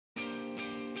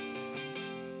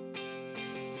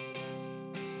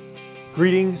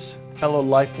Greetings, fellow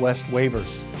Life West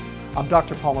waivers. I'm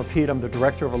Dr. Palmer Pete. I'm the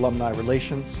Director of Alumni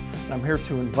Relations, and I'm here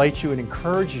to invite you and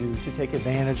encourage you to take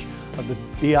advantage of the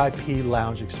VIP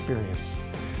Lounge experience.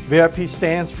 VIP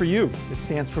stands for you. It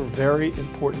stands for Very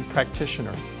Important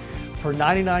Practitioner. For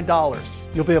 $99,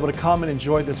 you'll be able to come and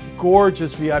enjoy this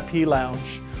gorgeous VIP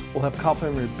lounge. We'll have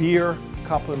complimentary beer,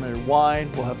 complimentary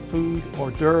wine, we'll have food,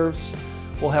 hors d'oeuvres,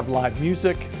 we'll have live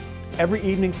music. Every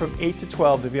evening from 8 to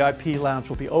 12, the VIP lounge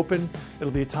will be open. It'll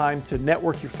be a time to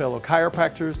network your fellow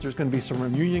chiropractors. There's going to be some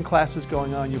reunion classes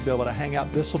going on. You'll be able to hang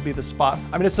out. This will be the spot.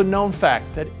 I mean, it's a known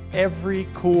fact that every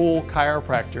cool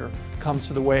chiropractor comes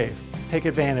to the Wave. Take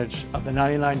advantage of the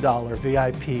 $99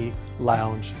 VIP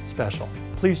lounge special.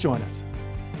 Please join us.